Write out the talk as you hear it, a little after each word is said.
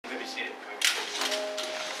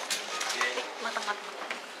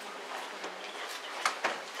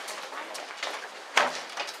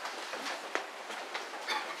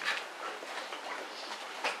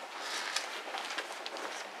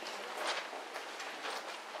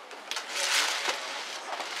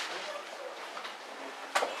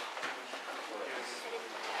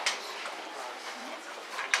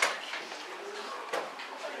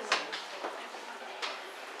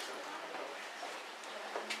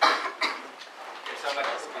sound like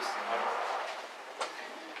a Christian.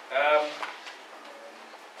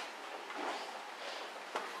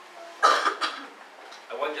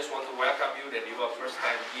 I just want to welcome you that you are first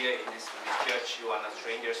time here in this church. You are not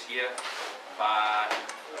strangers here, but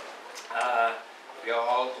we are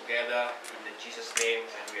all together in the Jesus name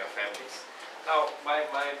and we are families. Now, my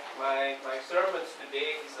sermons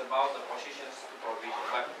today is about the positions to provision.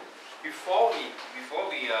 But before we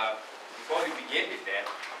begin with that,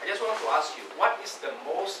 I just want to ask you, what is the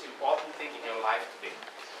most important thing in your life today?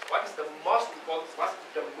 What is the most important? What's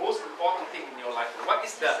the most important thing in your life? What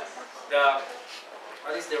is the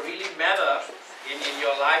really matter in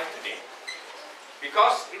your life today?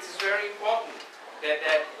 Because it is very important that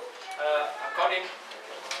according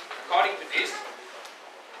to this,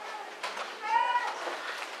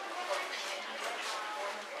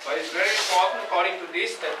 but it's very important according to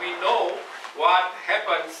this that we know what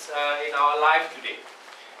happens in our life today.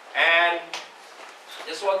 And I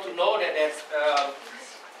just want to know that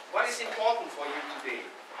what is important for you today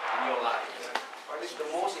in your life? What is the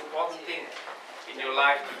most important thing in your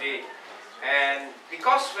life today? And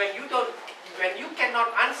because when you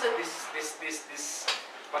cannot answer this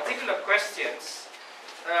particular questions,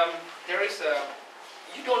 there is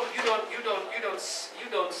you don't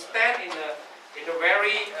stand in a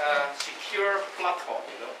very secure platform,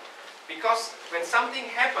 you know. Because when something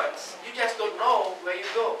happens, you just don't know where you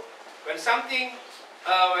go. When something,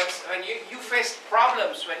 when you face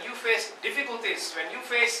problems, when you face difficulties, when you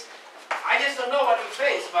face, I just don't know what you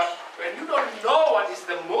face, but when you don't know what is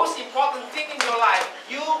the most important thing in your life,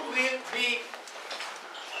 you will be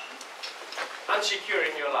unsecure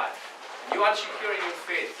in your life. You are unsecure in your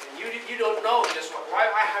faith, and you don't know just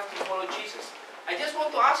why I have to follow Jesus. I just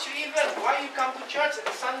want to ask you even, why you come to church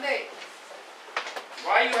on Sunday?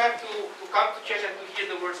 Why you have to come to church and to hear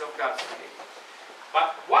the words of God today?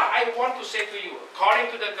 But what I want to say to you, according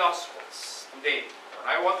to the Gospels today, what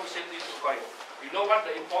I want to say to you, you know what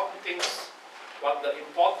the important things, what the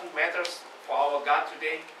important matters for our God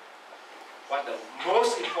today? What the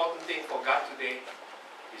most important thing for God today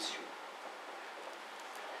is you.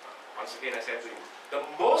 Once again, I said to you, the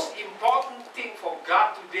most important thing for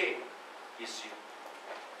God today is you.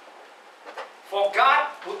 For God,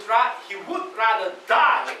 He would rather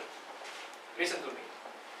die, listen to me,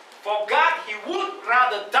 for God, He would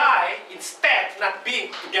rather die instead not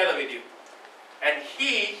being together with you. And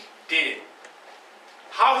He did it.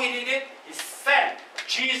 How He did it? He sent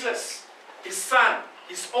Jesus, His Son,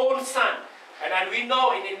 His own Son. And we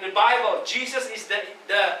know in the Bible, Jesus is the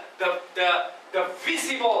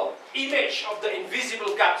visible image of the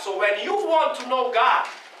invisible God. So when you want to know God,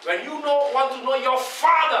 when you want to know your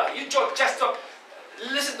Father, you just don't,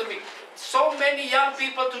 listen to me. So many young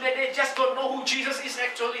people today, they just don't know who Jesus is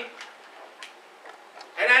actually.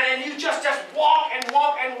 And you just walk and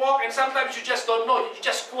walk and walk, and sometimes you just don't know. You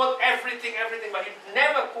just quote everything, but you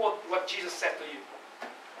never quote what Jesus said to you.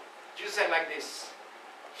 Jesus said like this,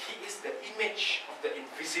 He is the image of the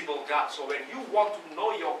invisible God. So when you want to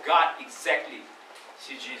know your God exactly,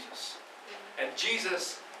 see Jesus. And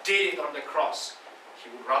Jesus did it on the cross. He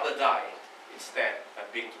would rather die instead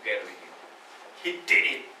of being together with you. He did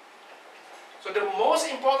it. So the most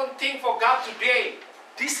important thing for God today,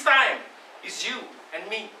 this time, is you and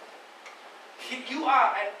me. You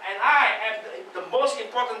are and I am the most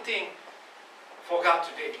important thing for God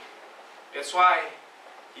today. That's why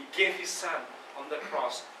He gave His Son on the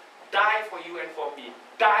cross, die for you and for me,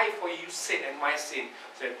 die for your sin and my sin,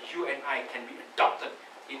 so that you and I can be adopted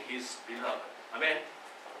in His beloved. Amen.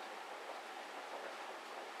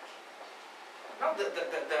 Now the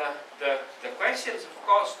questions, of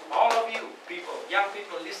course, to all of you people, young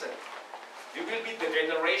people, listen. You will be the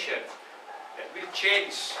generation that will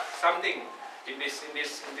change something in this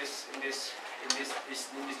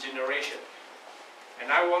generation.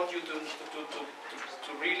 And I want you to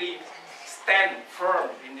really stand firm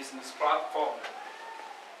in this platform.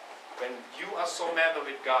 When you are so matter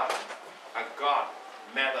with God, a God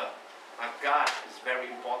matter, a God is very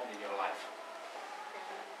important in your life.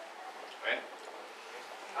 Right?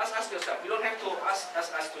 Ask yourself. You don't have to ask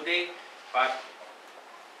today, but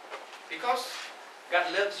because God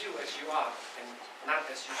loves you as you are and not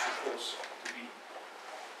as you're supposed to be.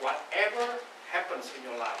 Whatever happens in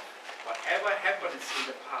your life, whatever happens in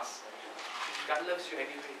the past, God loves you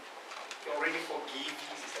anyway. He already forgive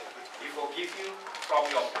you. He forgive you from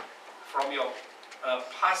your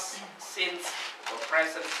past sins, your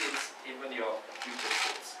present sins, even your future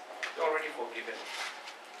sins. You're already forgiven.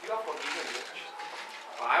 You are forgiven.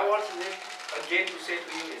 What I want to again to say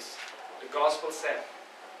to you is, the gospel said,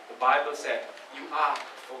 the Bible said, you are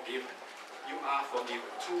forgiven. You are forgiven.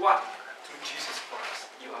 To what? To through Jesus Christ,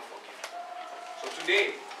 you are forgiven. So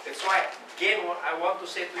today, that's why, again, what I want to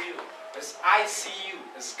say to you, as I see you,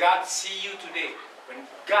 as God see you today, when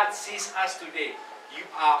God sees us today, you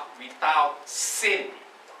are without sin.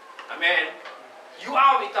 Amen. You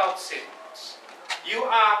are without sin. You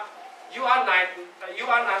are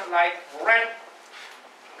not like red-blooded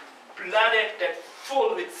that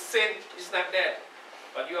full with sin. It's not that.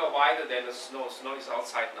 But you are whiter than the snow. Snow is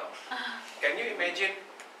outside now. Can you imagine?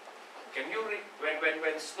 Can you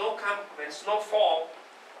when snow come, when snow fall,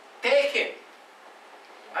 take it.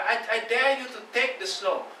 I dare you to take the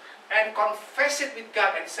snow and confess it with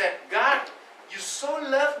God and say, God, you so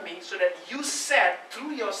love me so that you said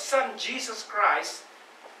through your Son Jesus Christ,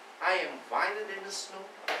 I am whiter than the snow.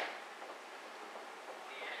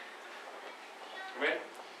 Amen.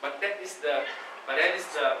 But that is the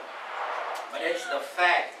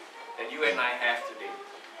fact that you and I have today.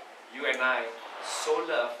 You and I so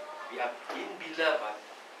love, we are in beloved,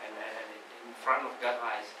 and in front of God's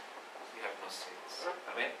eyes, we have no sins.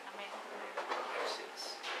 Amen. Amen. We have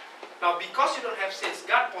sins. Now, because you don't have sins,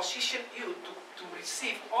 God positioned you to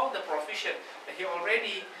receive all the provision that He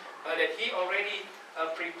already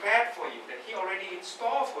prepared for you, that He already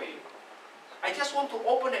installed for you. I just want to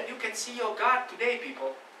open that you can see your God today,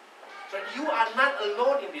 people. That you are not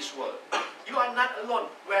alone in this world. You are not alone.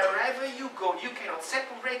 Wherever you go, you cannot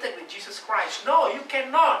separate it with Jesus Christ. No, you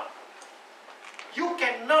cannot. You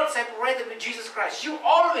cannot separate it with Jesus Christ. You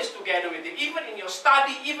always together with Him. Even in your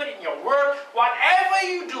study, even in your work, whatever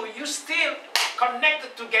you do, you still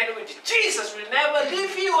connected together with Him. Jesus will never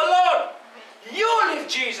leave you alone. You leave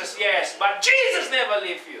Jesus, yes, but Jesus never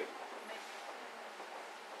leave you.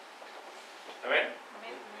 Amen?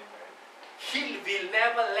 He will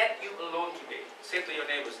never let you alone today. Say to your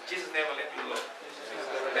neighbors, Jesus never let you alone.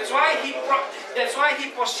 That's why He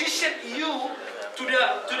positioned you to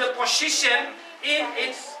the position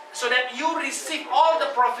so that you receive all the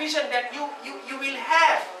provision that you will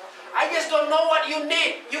have. I just don't know what you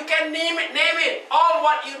need. You can name it. All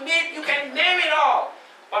what you need, you can name it all.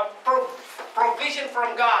 But provision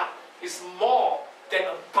from God is more than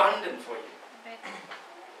abundant for you.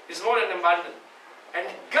 It's more than abundant. And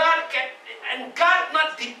God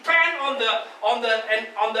not depend on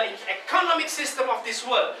the economic system of this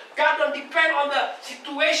world. God don't depend on the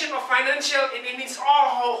situation of financial in its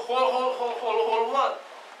whole world.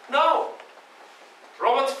 No.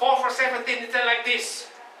 Romans 4 verse 17 it says like this.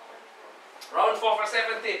 Romans 4 verse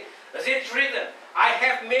 17. As it's written, I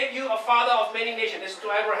have made you a father of many nations. This is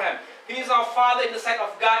to Abraham. He is our father in the sight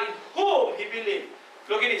of God in whom he believed.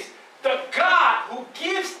 Look at this. The God who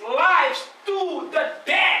gives lives to the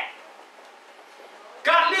dead.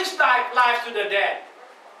 God gives life to the dead.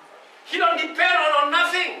 He don't depend on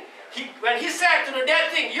nothing. When He said to the dead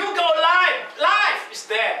thing, you go live, life is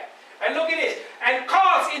there. And look at this. And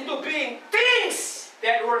calls into being things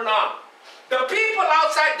that were not. The people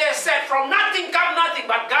outside there said, from nothing come nothing.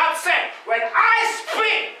 But God said, when I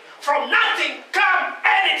speak, from nothing come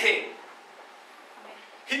anything.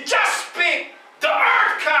 He just speaks. The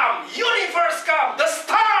earth comes, universe comes, the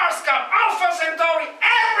stars come, Alpha Centauri,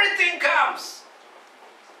 everything comes.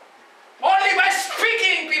 Only by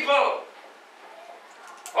speaking, people.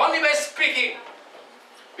 Only by speaking.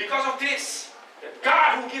 Because of this, the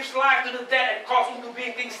God who gives life to the dead and calls into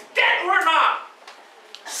being things that were not.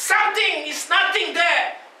 Something is nothing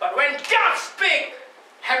there, but when God speaks,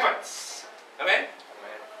 happens. Amen?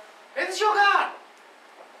 That is your God.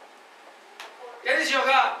 That is your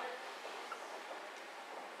God.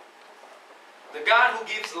 The God who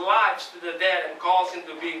gives lives to the dead and calls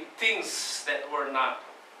into being things that were not.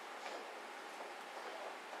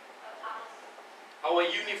 Our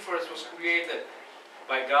universe was created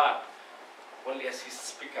by God only as He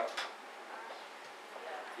speaks up.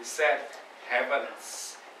 He said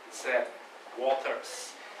heavens. He said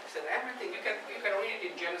waters. He said everything. You can read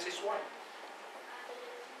it in Genesis 1.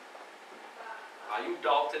 Are you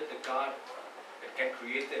doubted the God that can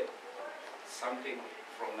create something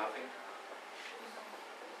from nothing?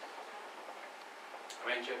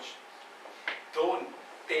 Amen, church. Don't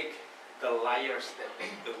take the liars that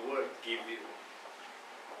the word give you.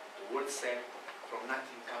 The word said, from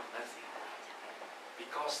nothing come nothing.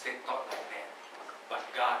 Because they thought like that. But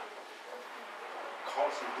God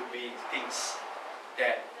calls into being things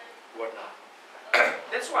that were not.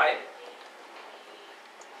 That's why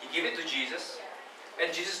He gave it to Jesus,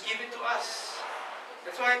 and Jesus gave it to us.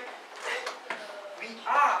 That's why we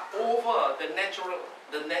are over the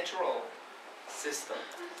natural system.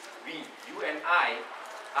 You and I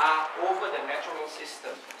are over the natural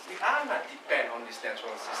system. We are not dependent on this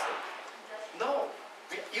natural system. No.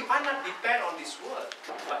 You are not depend on this world,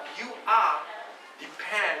 but you are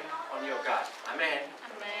depend on your God. Amen.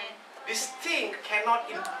 Amen. This thing cannot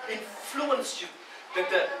influence you.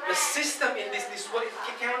 The system in this world,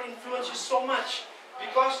 it cannot influence you so much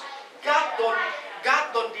because God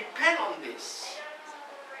don't depend on this.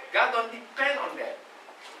 God don't depend on that.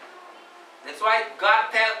 That's why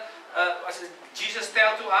Jesus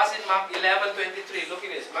tell to us in Mark 11:23. Look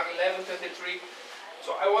at this, Mark 11:23.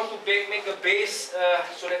 So I want to make a base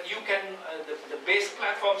so that you can, the base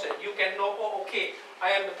platforms that you can know, oh, okay, I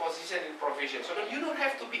am the position in provision. So that you don't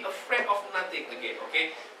have to be afraid of nothing again,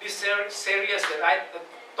 okay? This series that I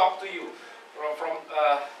talk to you from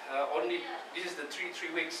only, this is the three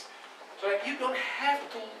weeks. So that you don't have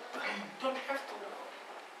to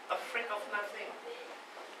afraid of nothing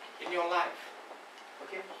in your life,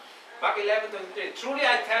 okay? Mark 11:23. Truly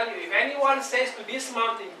I tell you, if anyone says to this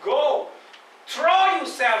mountain, go, throw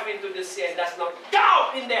yourself into the sea and does not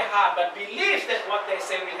doubt in their heart, but believes that what they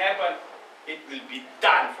say will happen, it will be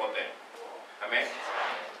done for them. Amen?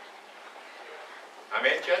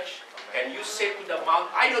 Amen, church? And you say to the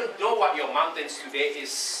mountain, I don't know what your mountains today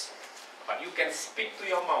is, but you can speak to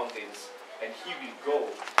your mountains and he will go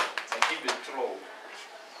and he will throw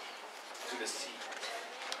to the sea.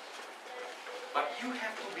 But you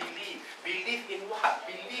have to believe. Believe in what?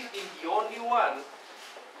 Believe in the only one,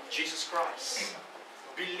 Jesus Christ.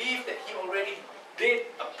 Believe that he already did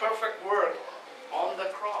a perfect work on the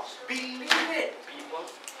cross. Believe it, people.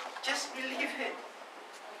 Just believe it.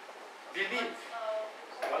 Believe.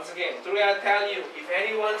 Once again, truly I tell you, if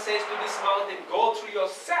anyone says to this mountain, go through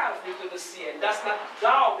yourself into the sea, and does not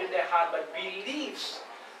doubt in their heart, but believes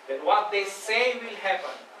that what they say will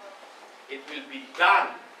happen, it will be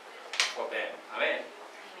done for them. Amen.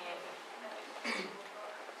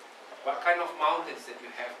 What kind of mountains that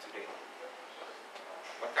you have today?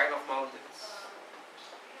 What kind of mountains?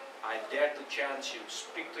 I dare to challenge you,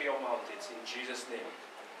 speak to your mountains in Jesus' name,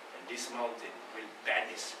 and this mountain will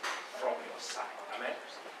vanish from your sight. Amen?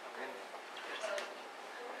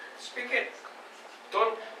 Speak it.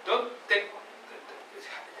 Don't take,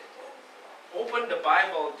 open the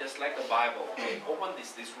Bible just like the Bible. Okay? Open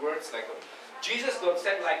these words like, Jesus don't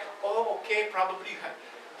say like, oh, okay, probably.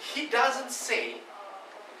 He doesn't say,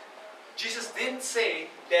 Jesus didn't say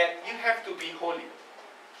that you have to be holy.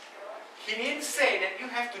 He didn't say that you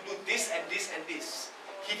have to do this and this and this.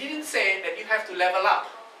 He didn't say that you have to level up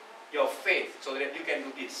your faith so that you can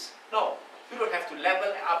do this. No, you don't have to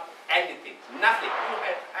level up anything. Nothing. You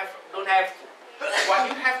don't have to. What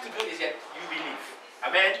you have to do is that you believe.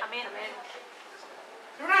 Amen? Amen. Amen.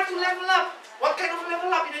 You don't have to level up. What kind of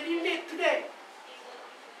level up that you need today?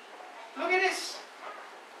 Look at this.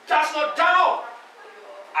 Does not doubt.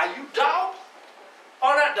 Are you doubt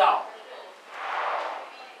or not doubt?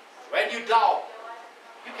 When you doubt,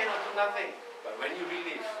 you cannot do nothing. But when you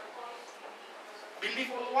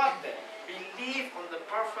believe on what then? Believe on the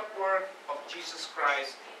perfect work of Jesus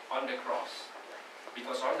Christ on the cross.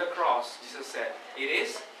 Because on the cross, Jesus said, it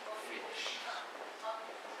is finished.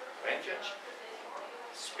 Right, church?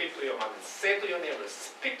 Speak to your mountains. Say to your neighbors,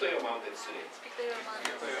 speak to your mountains today. Speak to your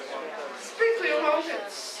mountains. Speak to your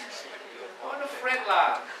mountains. Don't afraid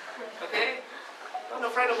lah. Okay? Don't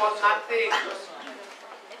afraid about nothing.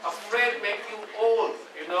 Afraid make you old.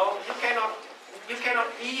 You know, you cannot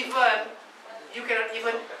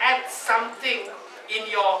even add something in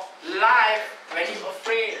your life when you're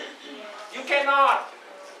afraid. You cannot.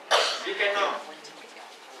 You cannot.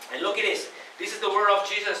 And look at this. This is the word of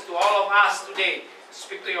Jesus to all of us today.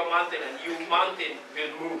 Speak to your mountain and your mountain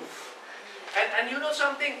will move. And you know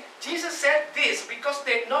something? Jesus said this because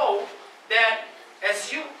they know that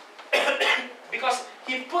as you, because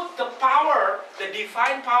he put the power, the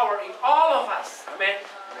divine power in all of us. Amen.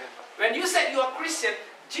 When you said you are Christian,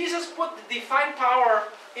 Jesus put the divine power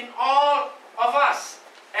in all of us.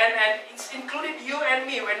 And it's included you and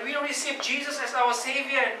me. When we receive Jesus as our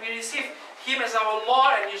Savior and we receive Him as our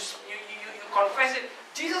Lord and you confess it,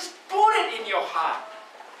 Jesus put it in your heart.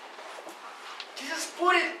 Jesus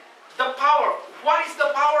put it, the power. What is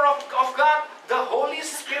the power of God? The Holy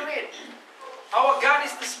Spirit. Our God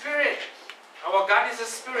is the Spirit. Our God is a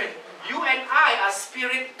Spirit. You and I are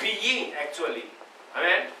Spirit being actually.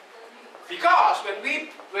 Amen? Because when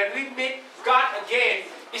we meet God again,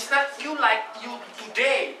 it's not you like you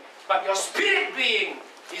today, but your spirit being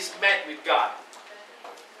is met with God.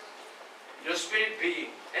 Your spirit being.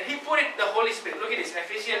 And He put it, the Holy Spirit. Look at this,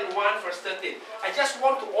 Ephesians 1 verse 13. I just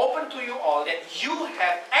want to open to you all that you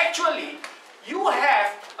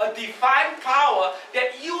have a divine power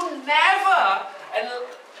that you never,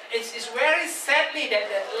 it's very sadly that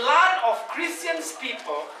a lot of Christians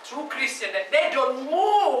people, true Christian, that they don't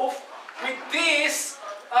move with this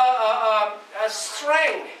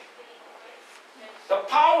strength, the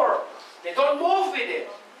power. They don't move with it.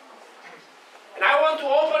 And I want to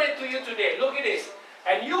open it to you today. Look at this.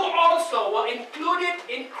 And you also were included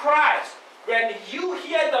in Christ when you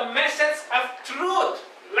hear the message of truth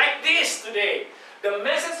like this today. The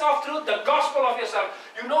message of truth, the gospel of yourself.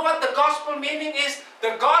 You know what the gospel meaning is?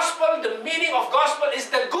 The gospel, the meaning of gospel is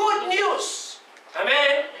the good news.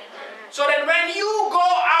 Amen? So that when you go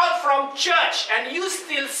out from church and you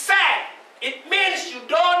still sad, it means you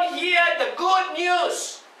don't hear the good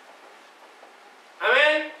news.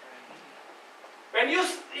 Amen? When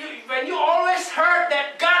you always heard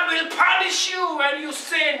that God will punish you when you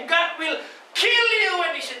sin, God will kill you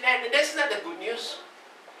when you sin, that's not the good news.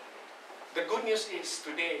 The good news is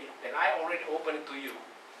today that I already opened it to you.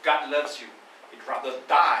 God loves you. He'd rather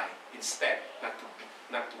die instead not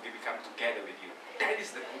to become together with you. That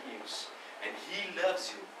is the good news. And He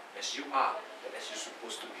loves you as you are and as you're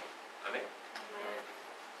supposed to be. Amen?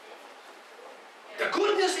 The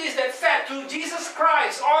good news is that said to Jesus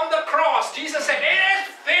Christ on the cross, Jesus said, "It is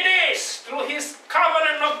finished," through His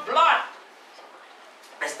covenant of blood.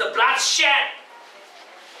 As the blood shed,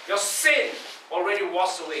 your sin already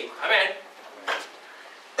washed away. Amen.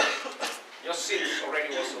 Your sins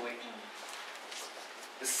already washed away.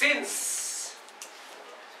 The sins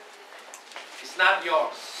is not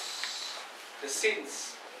yours. The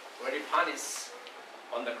sins already punished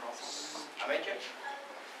on the cross. Amen, church?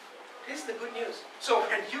 This is the good news. So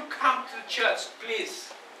when you come to church,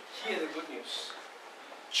 please hear the good news.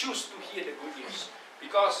 Choose to hear the good news.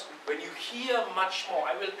 Because when you hear much more,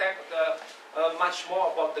 I will talk much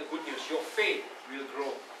more about the good news. Your faith will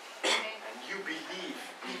grow. And you believe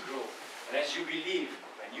will grow. And as you believe,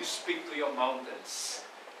 when you speak to your mountains,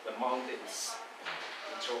 the mountains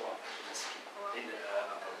will throw up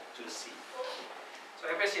to the sea. So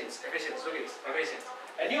Ephesians, look at this, Ephesians.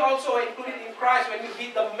 And you also are included in Christ when you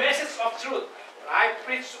hear the message of truth. I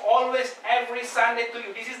preach always every Sunday to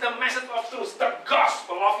you. This is the message of truth, the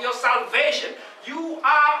gospel of your salvation. You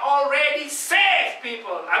are already saved,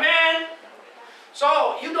 people. Amen.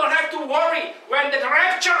 So you don't have to worry. When the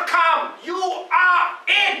rapture comes, you are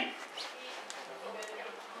in.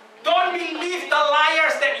 Don't believe the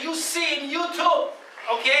liars that you see in YouTube.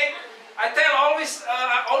 Okay? I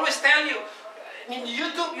always tell you, in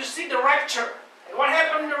YouTube you see the rapture. And what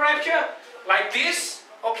happened in the rapture? Like this,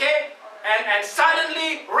 okay? And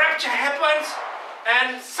suddenly rapture happens,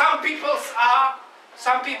 and some peoples are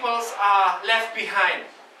left behind.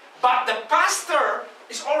 But the pastor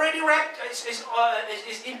is already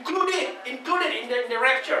is included in the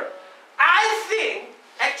rapture. I think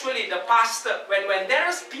actually the pastor, when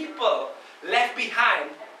there's people left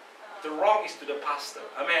behind, the wrong is to the pastor.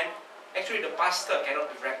 Amen. Actually, the pastor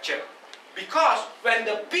cannot be raptured, because when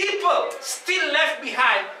the people still left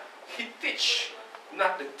behind, he teach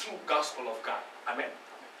not the true gospel of God. Amen.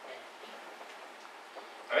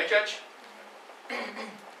 Amen, church?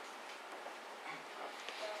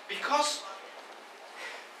 Because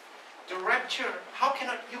the rapture,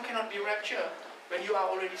 you cannot be raptured when you are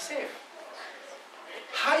already saved?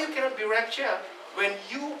 How you cannot be raptured when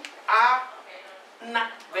you are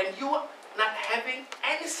not having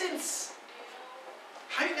any sins?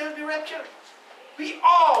 How you cannot be raptured? We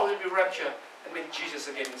all will be raptured and meet Jesus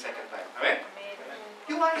again the second time. Amen?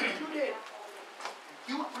 You are included.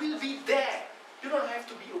 You will be there. You don't have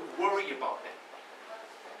to be worried about that.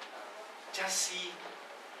 Just see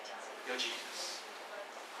your Jesus.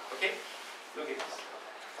 Okay? Look at this.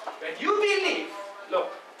 When you believe,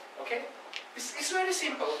 look, okay? It's very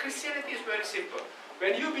simple. Christianity is very simple.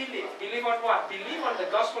 When you believe on what? Believe on the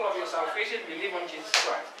gospel of your salvation, believe on Jesus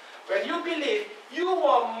Christ. When you believe, you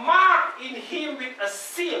were marked in Him with a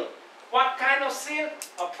seal. What kind of seal?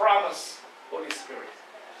 A promise. Holy Spirit.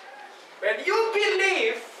 When you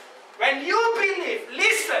believe,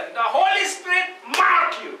 listen, the Holy Spirit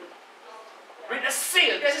mark you with a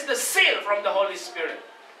seal. This is the seal from the Holy Spirit.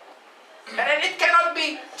 And it cannot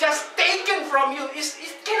be just taken from you.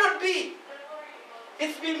 It cannot be.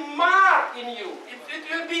 It's been marked in you. It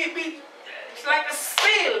will be, it's like a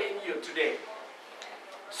seal in you today.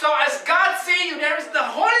 So as God sees you, there is the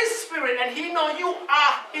Holy Spirit, and He knows you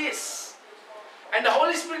are His. And the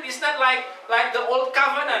Holy Spirit is not like the old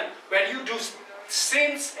covenant, where you do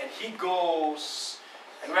sins and He goes.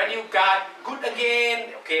 And when you got good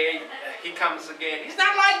again, okay, He comes again. It's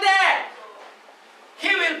not like that. He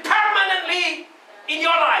will permanently in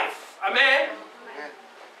your life. Amen.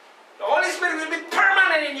 The Holy Spirit will be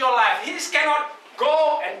permanent in your life. He cannot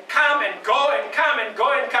go and come and go and come and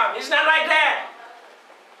go and come. It's not like that.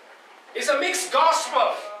 It's a mixed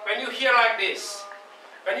gospel when you hear like this.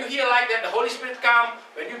 When you hear like that, the Holy Spirit come.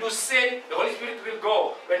 When you do sin, the Holy Spirit will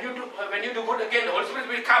go. When you do good again, the Holy Spirit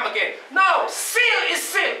will come again. No, seal is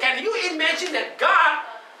seal. Can you imagine that God,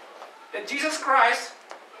 that Jesus Christ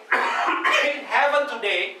in heaven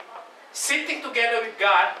today, sitting together with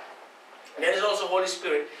God, and there is also Holy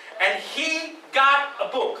Spirit, and he got a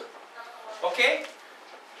book. Okay?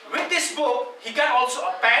 With this book, he got also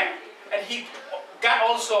a pen, and he got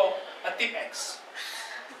also a Tipp-Ex.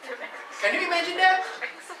 Can you imagine that?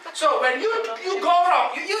 So when you go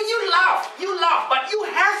wrong, you laugh, but you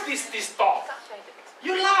have this thought.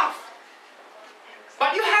 You laugh.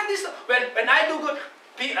 But you have this, when I do good,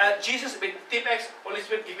 Jesus with Tipp-Ex, Holy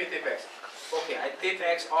Spirit give me Tipp-Ex. Okay, I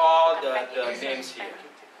Tipp-Ex all the names here.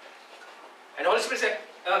 And the Holy Spirit said,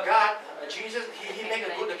 God, Jesus, he make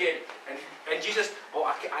it good again. And Jesus,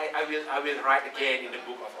 I will write again in the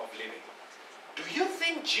book of living. Do you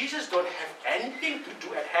think Jesus don't have anything to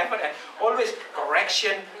do at heaven and always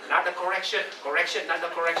correction, not the correction, correction, not the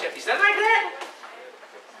correction? Is that like that?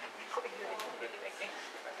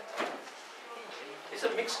 It's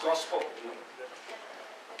a mixed gospel.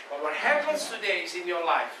 But what happens today is in your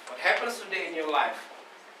life. What happens today in your life,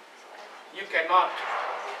 you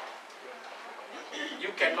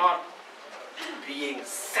cannot being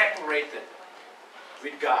separated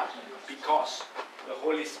with God because the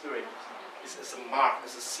Holy Spirit is a mark,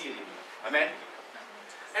 is a seal in you. Amen?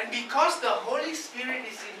 And because the Holy Spirit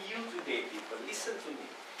is in you today, people, listen to me.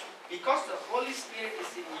 Because the Holy Spirit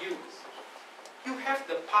is in you, you have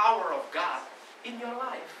the power of God in your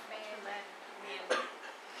life. Amen.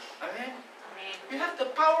 Amen? You have the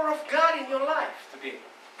power of God in your life today.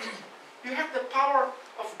 You have the power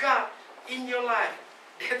of God in your life.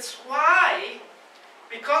 That's why,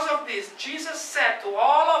 because of this, Jesus said to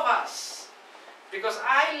all of us, because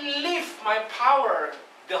I live my power,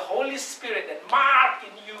 the Holy Spirit that marked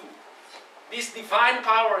in you. This divine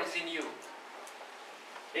power is in you.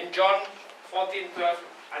 In John 14:12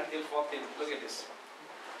 until 14, look at this.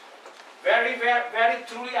 Very, very, very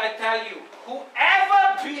truly I tell you,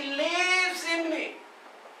 whoever believes in me,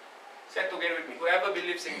 say it together with me, whoever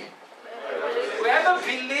believes in me. Whoever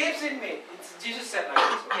believes in me, Jesus said like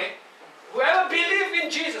this, okay? Whoever believes in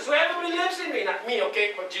Jesus, whoever believes in me, not me,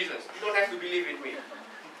 okay, but Jesus. You don't have to believe in me.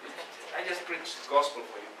 I just preach the gospel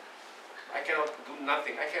for you. I cannot do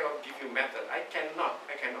nothing. I cannot give you method. I cannot.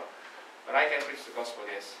 But I can preach the gospel,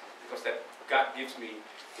 yes. Because that God gives me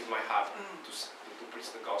in my heart to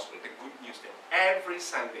preach the gospel, the good news that every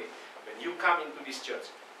Sunday, when you come into this church,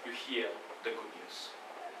 you hear the good news.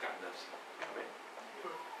 God loves you. Amen.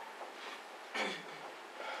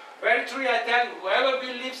 Very truly I tell you, whoever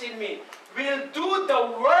believes in me will do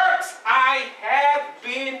the works I have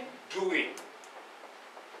been doing.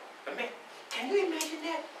 Amen. Can you imagine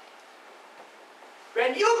that?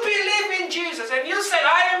 When you believe in Jesus and you said,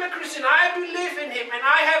 I am a Christian, I believe in Him, and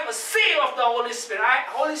I have a seal of the Holy Spirit.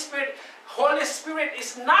 Holy Spirit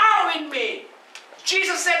is now in me.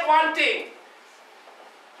 Jesus said one thing.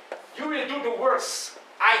 You will do the works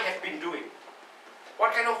I have been doing.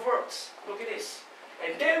 What kind of works? Look at this.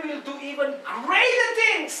 And they will do even greater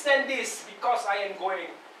things than this because I am going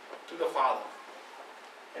to the Father.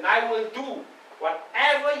 And I will do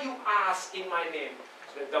whatever you ask in my name,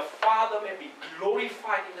 so that the Father may be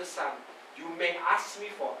glorified in the Son. You may ask me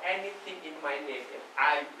for anything in my name, and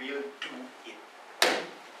I will do it.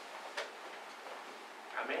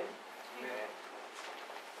 Amen? Amen.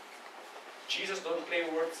 Jesus don't play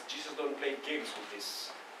words. Jesus don't play games with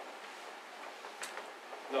this.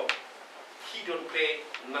 No. He don't play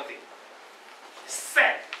nothing.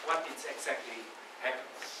 Said what it's exactly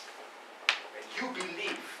happens. When you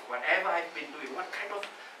believe whatever I've been doing, what kind of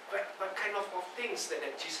things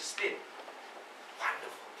that Jesus did?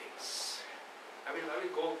 Wonderful things. I will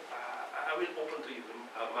open to you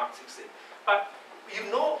Mark 16. But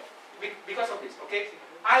you know, because of this, okay?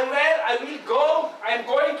 I will go. I am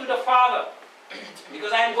going to the Father.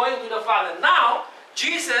 Because I am going to the Father. Now,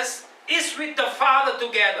 Jesus is with the Father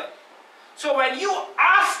together. So when you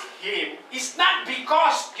ask Him, it's not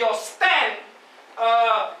because your stand,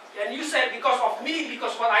 and you said because of me,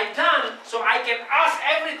 because what I done, so I can ask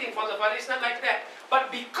everything from the Father. It's not like that.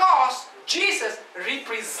 But because Jesus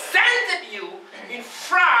represented you in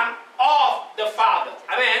front of the Father.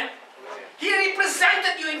 Amen? He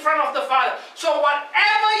represented you in front of the Father. So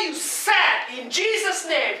whatever you said in Jesus'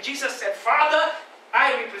 name, Jesus said, Father,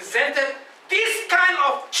 I represented this kind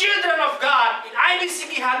of children of God in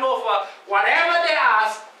IBCB Hanover. Whatever they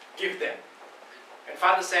ask, give them. And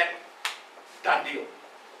Father said, done deal.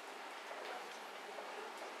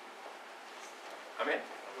 Amen?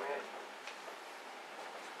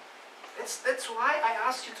 That's why I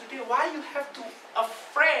asked you today, why you have to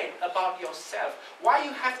afraid about yourself? Why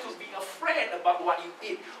you have to be afraid about what you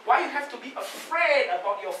eat? Why you have to be afraid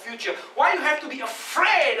about your future? Why you have to be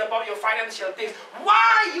afraid about your financial things?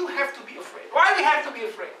 Why you have to be afraid? Why we have to be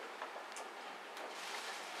afraid?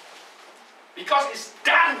 Because it's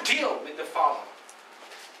done deal with the Father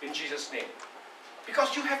in Jesus' name.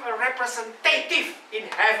 Because you have a representative in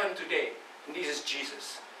heaven today, and this is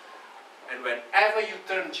Jesus. And whenever you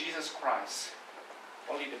turn Jesus Christ,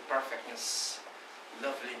 only the perfectness,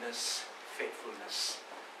 loveliness, faithfulness,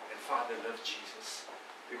 and Father loved Jesus.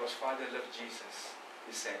 Because Father loved Jesus,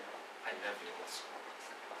 He said, I love you also.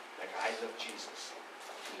 Like I love Jesus,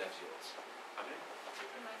 He loves you also. Amen?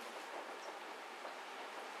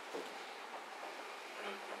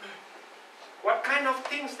 What kind of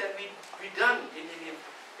things that we done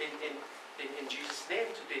in Jesus' name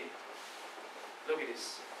today? Look at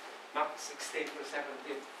this. Mark 16 verse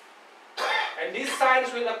 17. And these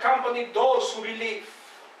signs will accompany those who believe.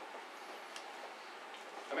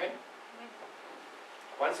 Amen?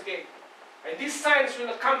 Once again. And these signs will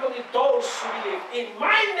accompany those who believe. In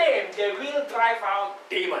my name they will drive out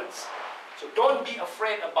demons. So don't be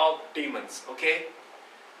afraid about demons, okay?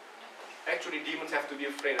 Actually, demons have to be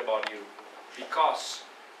afraid about you. Because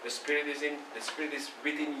the Spirit is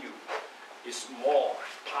within you. Is more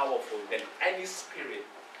powerful than any spirit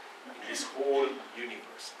in this whole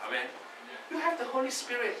universe. Amen. You have the Holy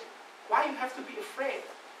Spirit. Why you have to be afraid?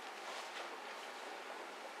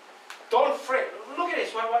 Don't fret. Look at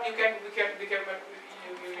this. What you do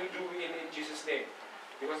in Jesus' name.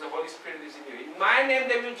 Because the Holy Spirit is in you. In my name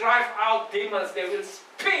they will drive out demons. They will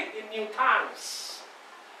speak in new tongues.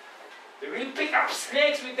 They will pick up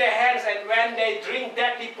snakes with their hands, and when they drink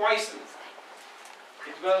deadly poisons,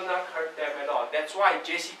 it will not hurt them at all. That's why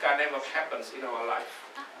Jessica never happens in our life.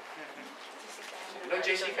 You know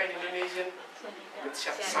Jessica in Indonesian? With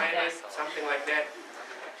cyanide, something like that.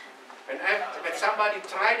 When somebody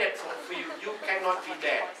tried that for you, you cannot be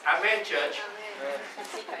dead. Amen, church?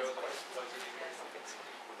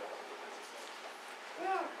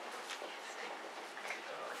 Yeah.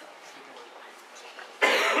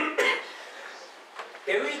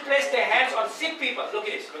 They will place their hands on sick people. Look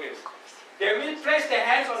at this, look at this. They will place their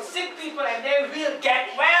hands on sick people and they will get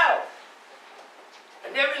well.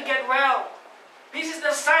 And they will get well. This is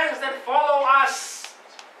the signs that follow us.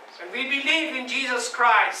 And we believe in Jesus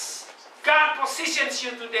Christ. God positions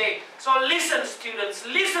you today. So listen, students,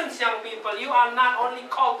 listen, young people. You are not only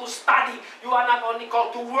called to study. You are not only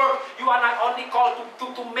called to work. You are not only called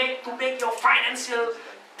to make your financial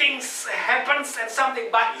things happen and something.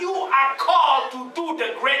 But you are called to do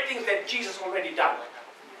the great things that Jesus already done.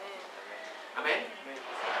 Amen?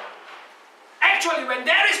 Actually, when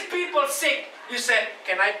there is people sick, you said,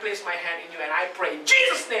 can I place my hand in you and I pray in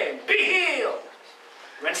Jesus' name, be healed.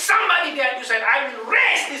 When somebody dead, you said, I will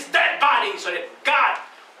raise this dead body so that God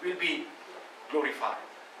will be glorified.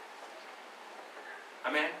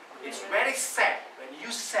 Amen? It's very sad when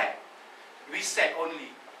you said, we said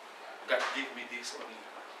only, God give me this only.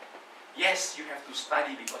 Yes, you have to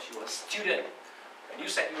study because you are a student. When you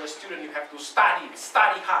said you are a student, you have to study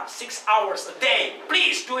hard, 6 hours a day.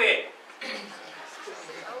 Please do it.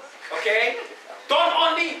 Okay? Don't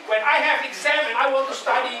only, when I have exam and I want to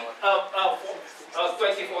study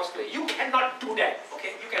 24/7. You cannot do that.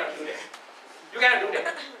 Okay? You cannot do that. You cannot do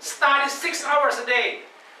that. Study 6 hours a day.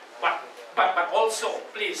 But also,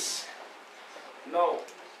 please, no.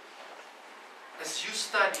 As you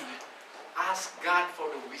study, ask God for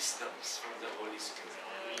the wisdoms from the Holy Spirit.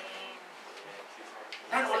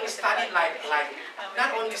 Not only study like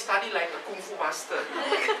a kung fu master.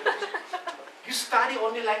 You study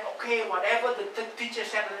only like, okay, whatever the teacher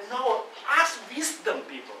said. No, ask wisdom,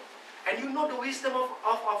 people. And you know the wisdom of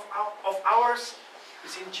ours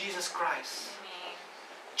is in Jesus Christ.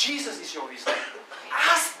 Jesus is your wisdom.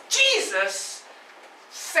 Ask Jesus,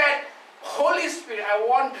 said, Holy Spirit, I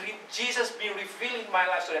want Jesus be revealed in my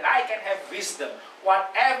life so that I can have wisdom.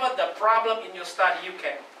 Whatever the problem in your study, you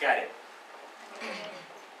can get it.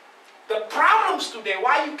 The problems today,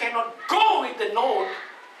 why you cannot go with the note,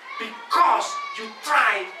 because you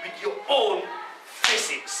tried with your own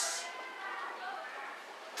physics.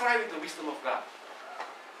 Try with the wisdom of God.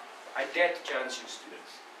 I dare to challenge you,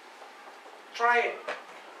 students. Try it.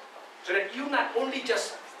 So that you not only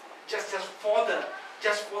just for the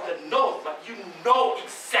note, but you know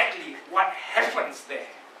exactly what happens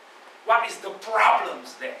there. What is the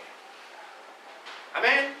problems there.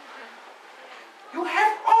 Amen? You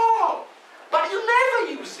have all, but you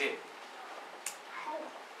never use it. How?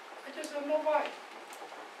 I just don't know why.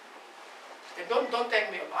 And don't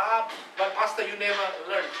tell me, but Pastor, you never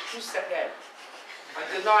learned. Who said that?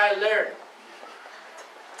 Until now I learned.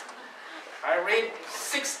 I read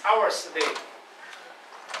 6 hours a day.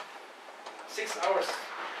 6 hours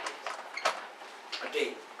a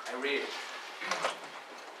day. I read it.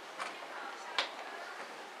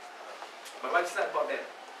 But what's that about that?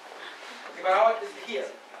 Okay, but I want here.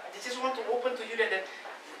 I just want to open to you that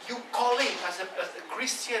you calling as a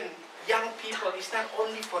Christian young people is not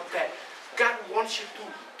only for that. God wants you to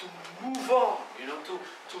move on,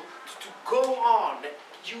 to go on. That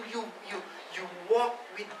you walk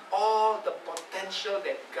with all the potential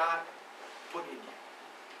that God put in you.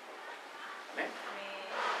 Amen?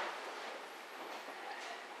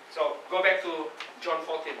 So go back to John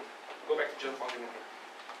 14. Go back to John 14 again.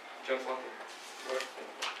 John 14. Verse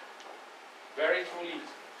 10. Very truly,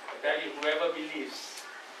 I tell you, whoever believes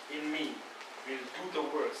in me will do the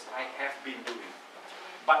works I have been doing.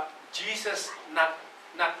 But Jesus not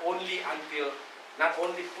only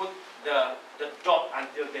put the dot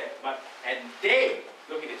until there, but and they,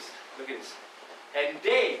 look at this, and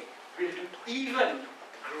they will do even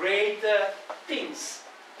greater things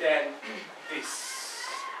than this.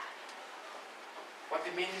 What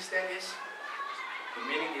the meaning is that is? The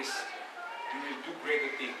meaning is you will do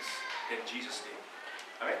greater things than Jesus did.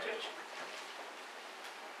 Alright, church?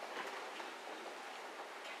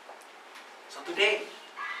 So today,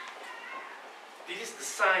 this is the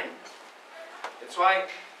sign. That's why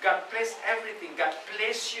God placed everything. God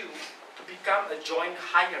placed you to become a joint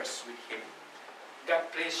heirs with Him.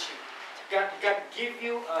 God placed you. God give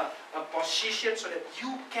you a position so that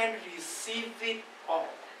you can receive it all.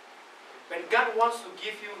 When God wants to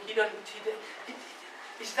give you, it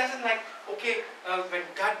doesn't like, okay, when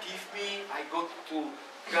God give me, I go to,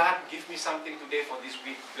 God give me something today for this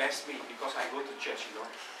week, bless me, because I go to church,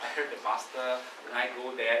 I heard the pastor, and I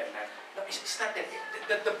go there, no, it's not that.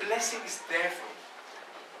 The blessing is there for you.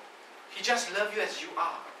 He just loves you as you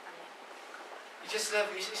are. He just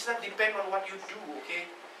loves you. It's not depend on what you do, okay?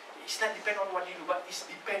 It's not depend on what you do, but it's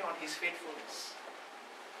depend on His faithfulness.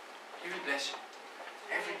 He will bless you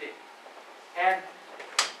every day. And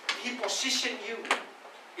He positioned you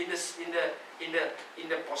in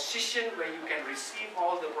the position where you can receive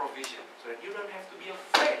all the provision, so that you don't have to be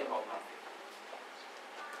afraid about nothing.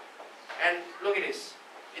 And look at this.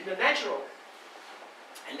 In the natural,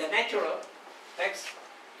 next.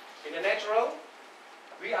 In the natural,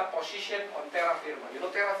 we are positioned on terra firma. You know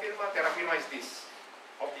terra firma? Terra firma is this,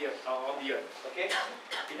 on the earth. Okay?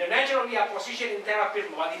 In the natural, we are positioned in terra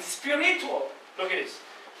firma. But in spiritual, look at this.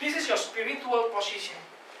 This is your spiritual position.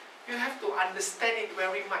 You have to understand it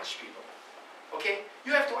very much, people. Okay?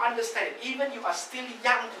 You have to understand it. Even you are still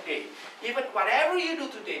young today. Even whatever you do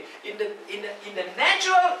today, in the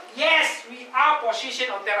natural, yes, we are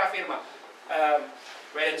positioned on terra firma.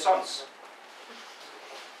 Well, sons.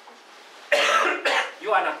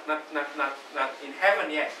 You are not in heaven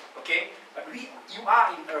yet, okay? But you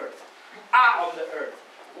are in earth. You are on the earth.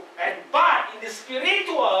 But in the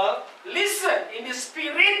spiritual, listen, in the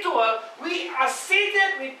spiritual, we are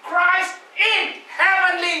seated with Christ in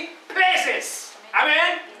heavenly places.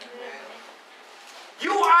 Amen?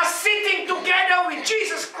 You are sitting together with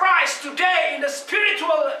Jesus Christ today in the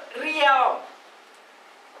spiritual realm.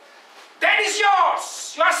 That is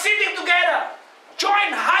yours. You are sitting together.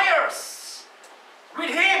 Joint heirs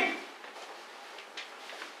with Him.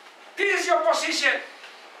 This is your position.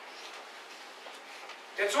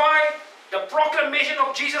 That's why the proclamation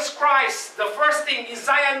of Jesus Christ, the first thing is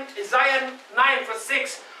Isaiah 9 verse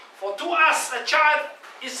 6. For to us a child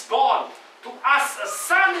is born, to us a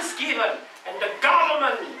son is given, and the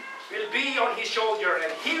government will be on His shoulder,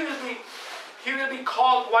 and He will be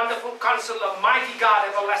called Wonderful Counselor, Mighty God,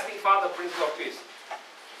 Everlasting Father, Prince of Peace.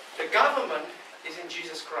 The government is in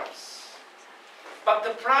Jesus Christ. But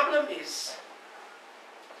the problem is,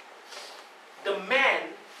 the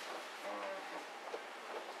man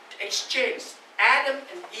exchanged, Adam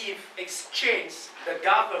and Eve exchanged the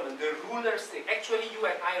government, the ruler's thing. Actually, you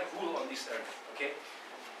and I rule on this earth, okay?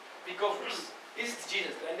 We go first. This is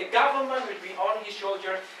Jesus. And the government will be on His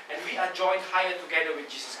shoulder, and we are joined higher together with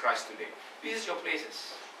Jesus Christ today. This is your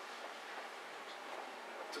places.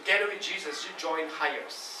 Together with Jesus, you join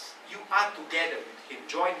hires. You are together with Him.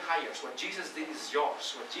 Join hires. What Jesus did is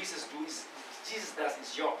yours. What Jesus does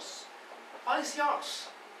is yours. All is yours.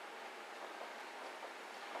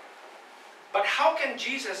 But how can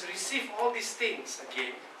Jesus receive all these things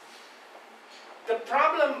again? The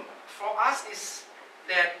problem for us is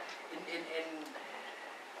that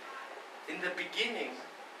in the beginning,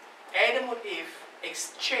 Adam and Eve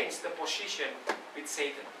exchanged the position with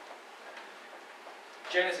Satan.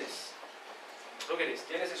 Genesis Look at this,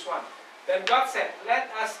 Genesis 1. Then God said, let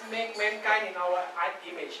us make mankind in our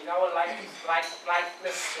image, in our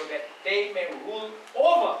likeness, so that they may rule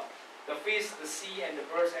over the fish, the sea, and the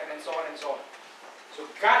birds, and so on and so on. So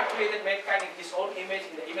God created mankind in His own image,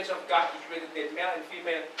 in the image of God. He created them, male and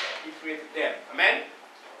female. He created them. Amen?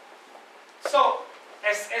 So,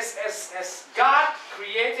 as God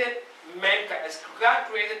created mankind, as God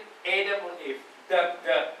created Adam and Eve,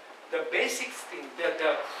 the basic thing,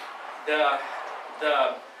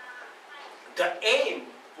 the aim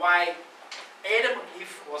why Adam and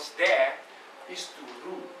Eve was there is to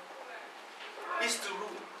rule. Is to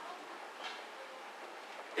rule.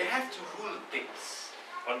 They have to rule things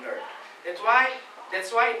on earth. That's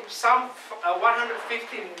why in Psalm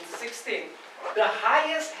 115:16, the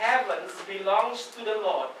highest heavens belongs to the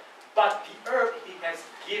Lord, but the earth He has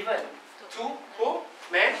given to who?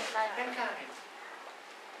 Mankind.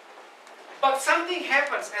 But something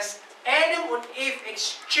happens as Adam and Eve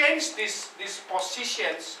exchanged these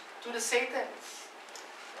positions to the Satans.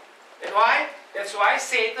 That's why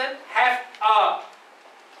Satan have a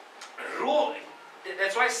rule.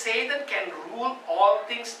 That's why Satan can rule all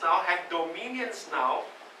things now, have dominions now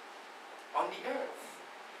on the earth.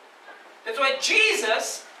 That's why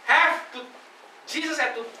Jesus had to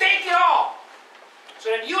take it all, so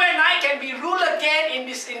that you and I can be ruled again in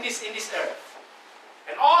this earth.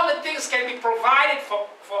 And all the things can be provided for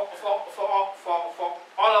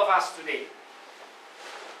all of us today.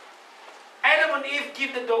 Adam and Eve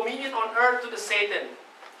give the dominion on earth to the Satan.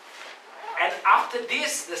 And after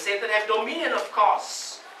this, the Satan have dominion, of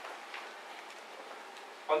course,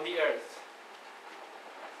 on the earth.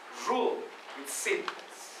 Rule with sin.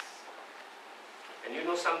 And you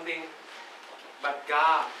know something? But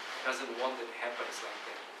God doesn't want it to happen like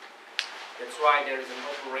that. That's why there is an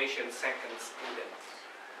Operation Second Adam.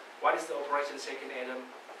 What is the Operation Second Adam?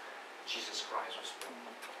 Jesus Christ was born.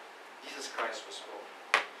 Jesus Christ was born.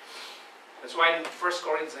 That's why in 1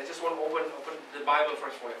 Corinthians, I just want to open the Bible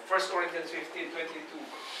first for you. 1 Corinthians 15:22.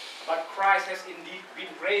 But Christ has indeed been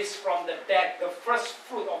raised from the dead, the first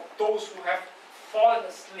fruit of those who have fallen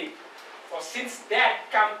asleep. For since death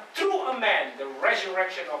comes through a man, the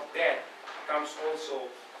resurrection of death comes also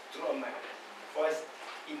through a man. For as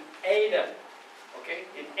in Adam,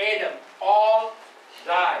 in Adam all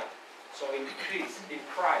died. So in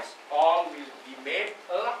Christ, all will be made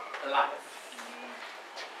alive.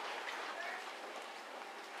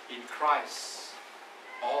 In Christ,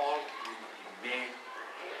 all will be made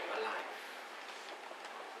alive.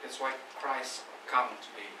 That's why Christ come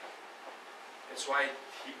today. That's why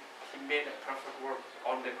He made a perfect work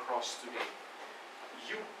on the cross today.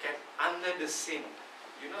 You can, under the sin,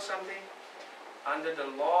 you know something? Under the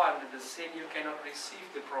law, under the sin, you cannot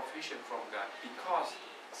receive the provision from God, because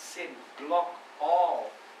sin block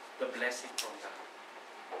all the blessing from God.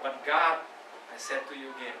 But God, I said to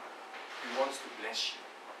you again, He wants to bless you.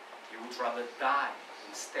 He would rather die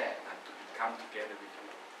instead than to come together with you.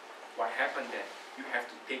 What happened then? You have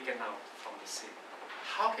to be taken out from the sin.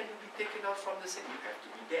 How can you be taken out from the sin? You have to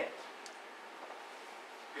be dead.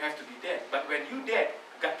 You have to be dead. But when you're dead,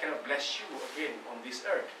 God cannot bless you again on this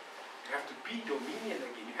earth. You have to be dominion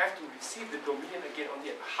again. You have to receive the dominion again on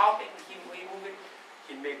the earth. How can He remove it?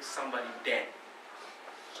 He makes somebody dead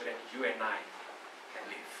so that you and I can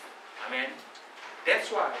live. Amen?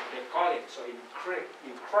 That's why they call it, so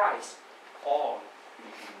in Christ, all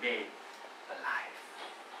will be made alive.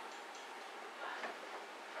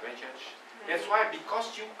 Amen, church? That's why,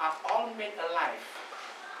 because you are all made alive,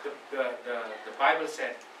 the Bible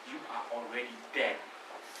said, you are already dead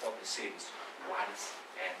for the sins once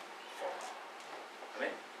and for all.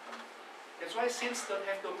 Amen? That's why sins don't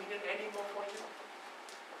have dominion anymore for you.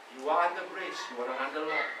 You are under grace, you are not under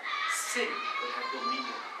law. Sin don't have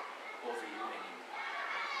dominion over you anymore.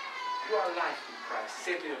 You are alive in Christ.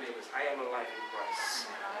 Say to your neighbors, I am alive in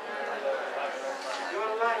Christ. You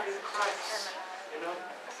are alive in Christ. You know?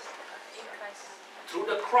 Through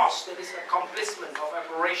the cross, there is accomplishment of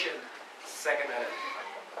Operation Second Adam.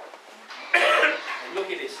 And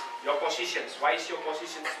look at this. Your positions. Why is your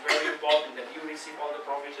positions very important that you receive all the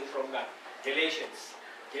provision from God? Galatians.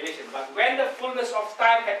 But when the fullness of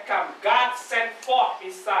time had come, God sent forth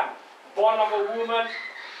His Son, born of a woman,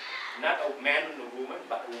 not a man and a woman,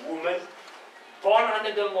 but a woman, born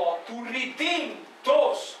under the law, to redeem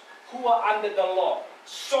those who are under the law,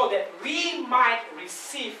 so that we might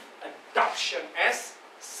receive adoption as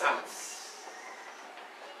sons.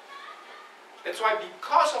 That's why,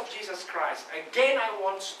 because of Jesus Christ, again I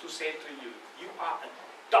want to say to you, you are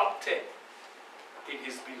adopted in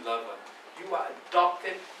His beloved. You are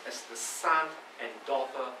adopted as the son and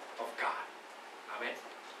daughter of God. Amen.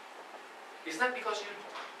 It's not because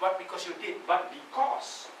you did, but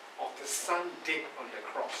because of the Son did on the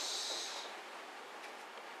cross.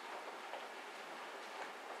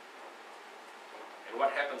 And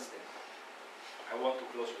what happens then? I want to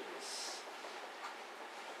close with this.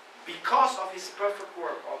 Because of his perfect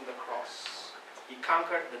work on the cross, he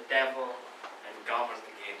conquered the devil and governed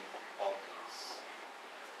again all things.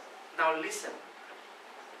 Now listen.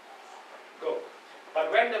 Go.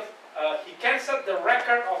 But when he cancelled the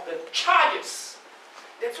record of the charges.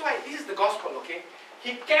 That's why this is the gospel, okay?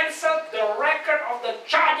 He cancelled the record of the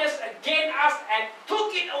charges against us and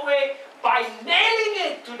took it away by nailing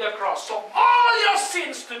it to the cross. So all your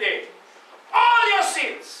sins today, all your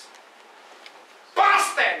sins,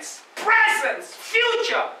 past tense, present,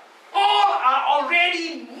 future, all are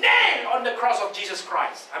already nailed on the cross of Jesus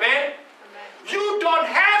Christ. Amen? Amen. You don't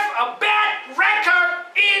have a bad record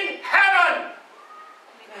in heaven.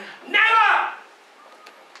 Never.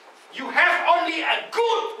 You have only a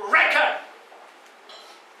good record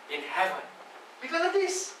in heaven. Because of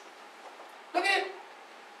this. Look at it.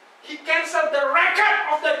 He cancelled the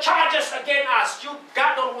record of the charges against us.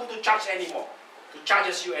 God don't want to charge anymore. To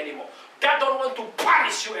charge you anymore. God don't want to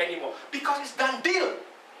punish you anymore. Because it's done deal.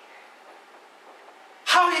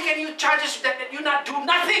 How can you charge us that you not do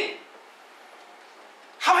nothing?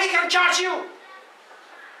 How he can charge you?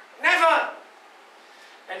 Never.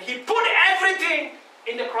 And he put everything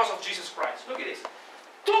in the cross of Jesus Christ. Look at this.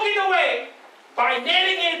 Took it away by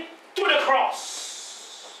nailing it to the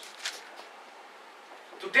cross.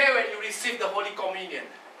 Today when you receive the Holy Communion,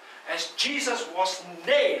 as Jesus was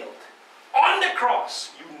nailed on the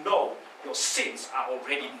cross, you know your sins are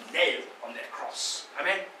already nailed on that cross.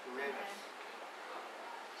 Amen? Amen.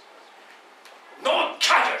 No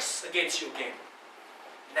charges against you again.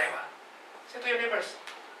 Never. Say to your neighbors,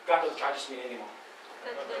 God don't charge me anymore.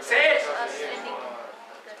 Say it.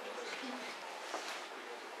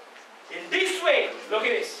 In this way, look at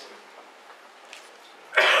this.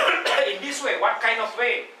 In this way, what kind of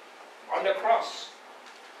way? On the cross.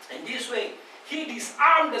 In this way, he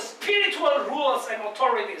disarmed the spiritual rulers and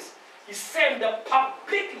authorities. He sent them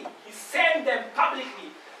publicly. He sent them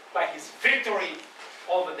publicly by his victory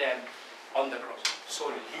over them on the cross.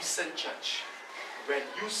 So listen, church. When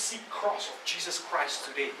you see cross of Jesus Christ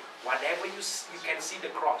today, whatever you can see the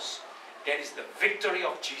cross, that is the victory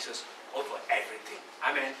of Jesus over everything.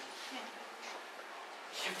 Amen.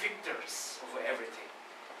 He victors over everything.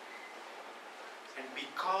 And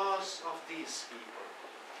because of this, people,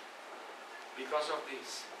 because of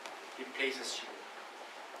this, he places you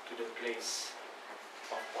to the place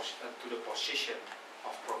of to the position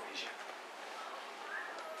of provision.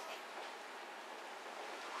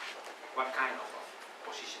 What kind of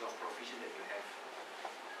position of provision that you have?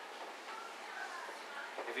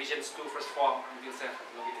 Ephesians 2 verse 4 until 7.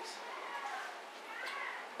 Look at this.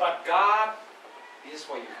 But God, this is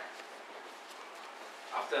for you.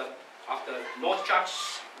 After no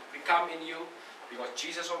charge become in you, because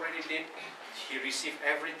Jesus already did, he received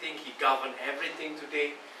everything, he governed everything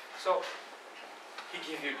today. So he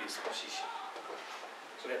gave you this position.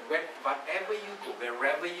 So that whatever you go,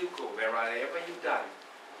 wherever you go, wherever you've done,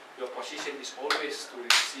 your position is always to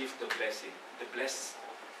receive the blessing, the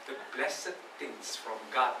blessed things from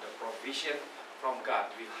God, the provision from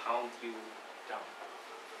God will hound you down.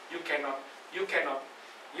 You cannot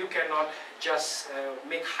just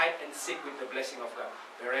make hide and seek with the blessing of God.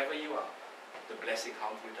 Wherever you are, the blessing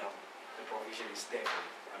hound you down. The provision is there for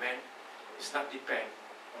you. Amen. It's not depend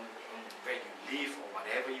on where you live or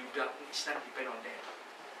whatever you've done. It's not depend on that,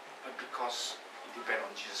 but because it depends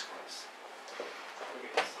on Jesus Christ.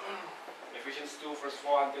 Okay. Ephesians 2 verse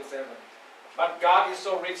 4 until 7. But God is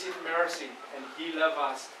so rich in mercy and he loves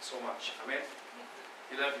us so much. Amen.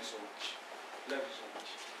 He loves you so much. He loves you so much.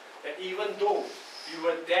 That even though we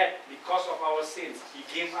were dead because of our sins, he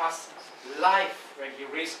gave us life when he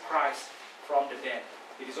raised Christ from the dead.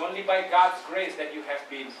 It is only by God's grace that you have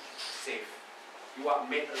been saved. You are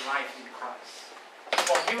made alive in Christ.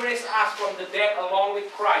 For he raised us from the dead along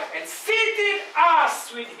with Christ and seated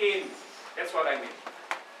us with him. That's what I mean.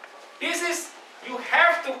 This is, you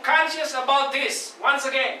have to conscious about this. Once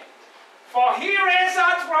again. For he raised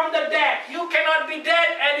us from the dead. You cannot be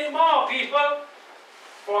dead anymore, people.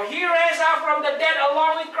 For he raised us from the dead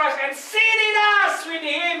along with Christ and seated us with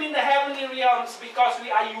him in the heavenly realms because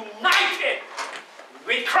we are united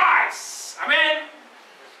with Christ. Amen.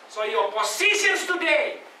 So your positions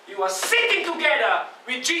today, you are sitting together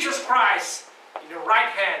with Jesus Christ in the right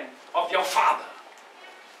hand of your Father.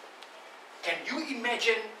 Can you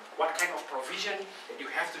imagine what kind of provision that you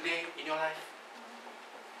have today in your life?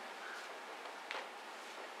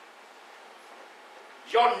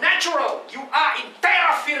 You're natural. You are in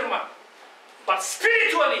terra firma. But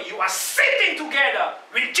spiritually, you are sitting together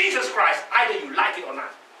with Jesus Christ, either you like it or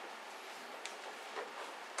not.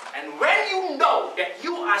 And when you know that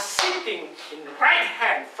you are sitting in the right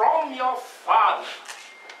hand from your Father,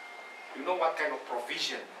 you know what kind of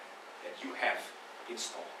provision that you have in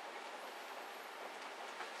store.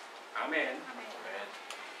 Amen. Amen.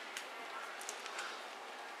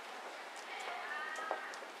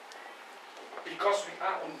 Because we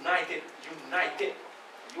are united.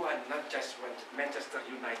 You are not just Manchester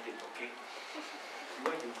United, okay?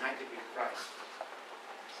 You are united with Christ.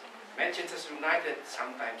 Manchester United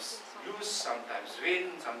sometimes lose, sometimes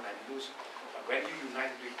win, sometimes lose. But when you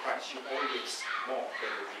unite with Christ, you always more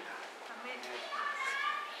than the winner.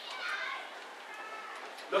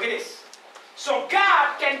 Look at this. So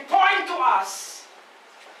God can point to us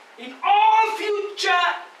in all future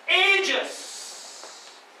ages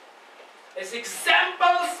as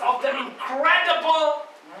examples of the incredible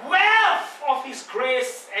wealth of His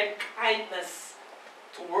grace and kindness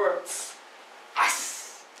towards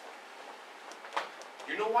us.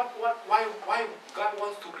 You know why God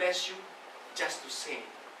wants to bless you? Just to say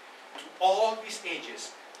to all these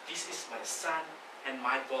ages, this is my son and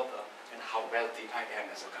my daughter, and how wealthy I am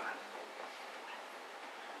as a God.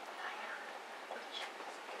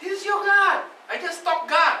 This is your God. I just talked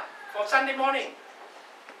God for Sunday morning.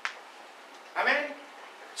 Amen.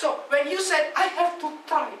 So when you said, I have to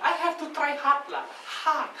try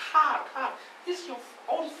hard. This is your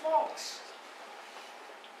own fault.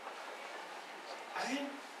 Amen.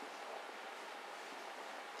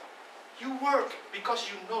 You work because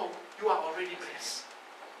you know you are already blessed.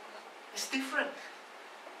 It's different.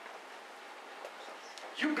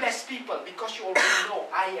 You bless people because you already know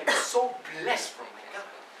I am so blessed from my God.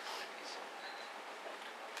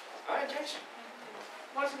 Alright, church?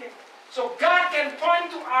 Once again. So God can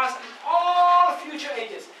point to us in all future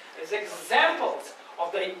ages as examples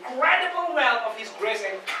of the incredible wealth of His grace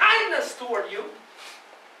and kindness toward you,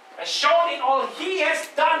 as shown in all He has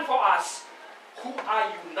done for us who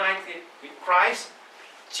are united with Christ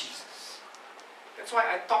Jesus. That's why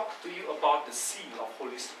I talked to you about the seal of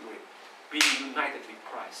Holy Spirit, being united with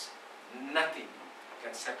Christ. Nothing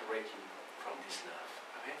can separate you from this love.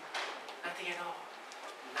 Amen? Nothing at all.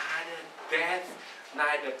 Neither death,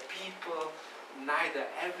 neither people, neither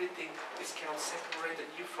everything. This cannot separate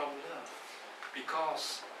you from love.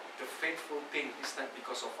 Because the faithful thing is not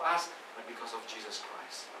because of us, but because of Jesus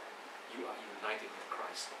Christ. You are united with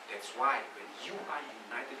Christ. That's why when you are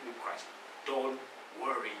united with Christ, don't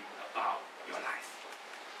worry about your life.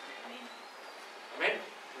 Amen?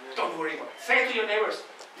 Don't worry about it. Say to your neighbors,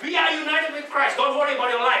 we are united with Christ. Don't worry about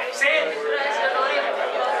your life. Say it.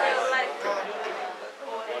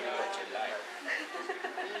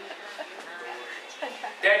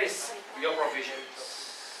 That is your provision.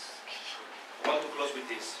 I want to close with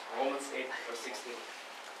this. Romans 8, verse 16.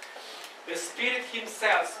 The Spirit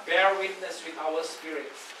Himself bear witness with our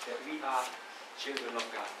spirits that we are children of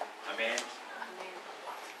God. Amen.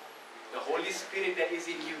 The Holy Spirit that is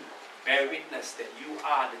in you bear witness that you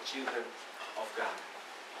are the children of God.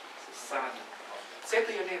 The Son of God. Say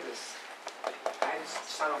to your neighbors, I am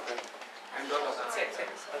son of God. I am daughter of God. Say it.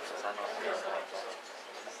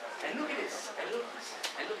 And look at this. And look at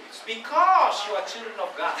this. Because you are children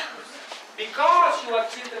of God. Because you are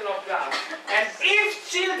children of God. And if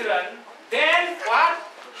children, then what?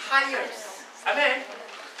 Heirs. Amen.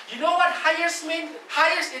 You know what heirs mean?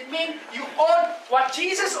 Heirs, it means you own what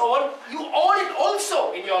Jesus owned, you own it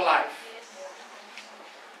also in your life.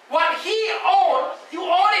 What He owned, you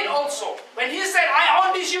own it also. When He said, I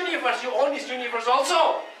own this universe, you own this universe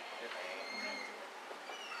also.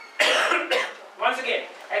 Once again,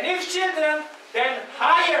 and if children, then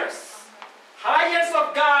heirs. Heirs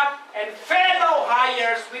of God and fellow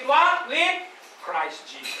heirs with what? With Christ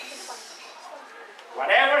Jesus.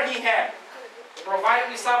 Whatever He had, provided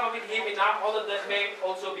we suffer with Him, in all of that may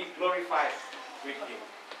also be glorified with Him.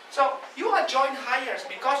 So, you are joint heirs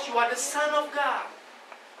because you are the Son of God.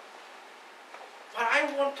 What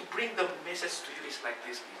I want to bring the message to you is like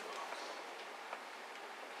this, people.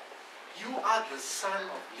 You are the Son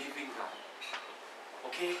of living God.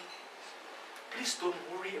 Okay? Please don't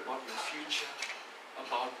worry about your future,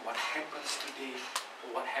 about what happens today,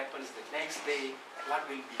 or what happens the next day, what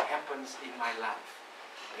will be happens in my life.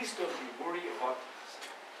 Please don't be worried about,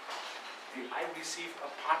 will I receive a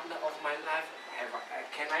partner of my life?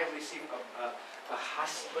 Can I receive a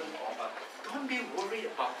husband? Don't be worried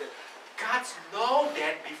about that. God knows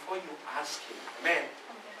that before you ask Him. Amen.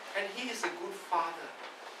 And He is a good Father.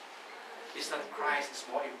 It's not Christ is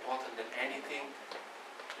more important than anything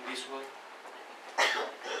in this world.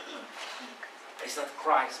 It's that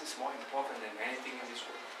Christ is more important than anything in this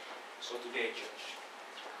world. So today, church,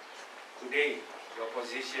 today, your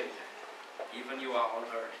position, even you are on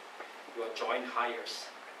earth, you are joint heirs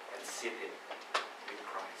and seated with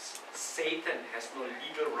Christ. Satan has no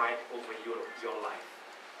legal right over your life.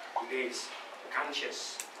 Today is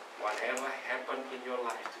conscious. Whatever happened in your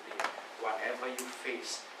life today, whatever you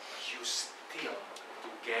face, you still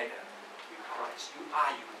together with Christ. You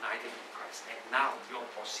are united with Christ. And now your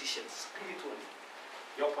position spiritually,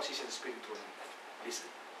 listen,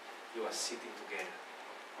 you are sitting together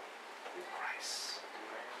with Christ.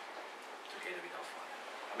 Together with our Father.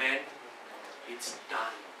 Amen. It's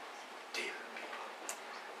done deal, people.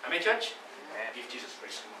 Amen, church? Amen. Give Jesus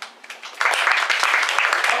praise.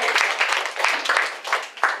 Okay.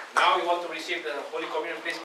 Now we want to receive the Holy Communion. Please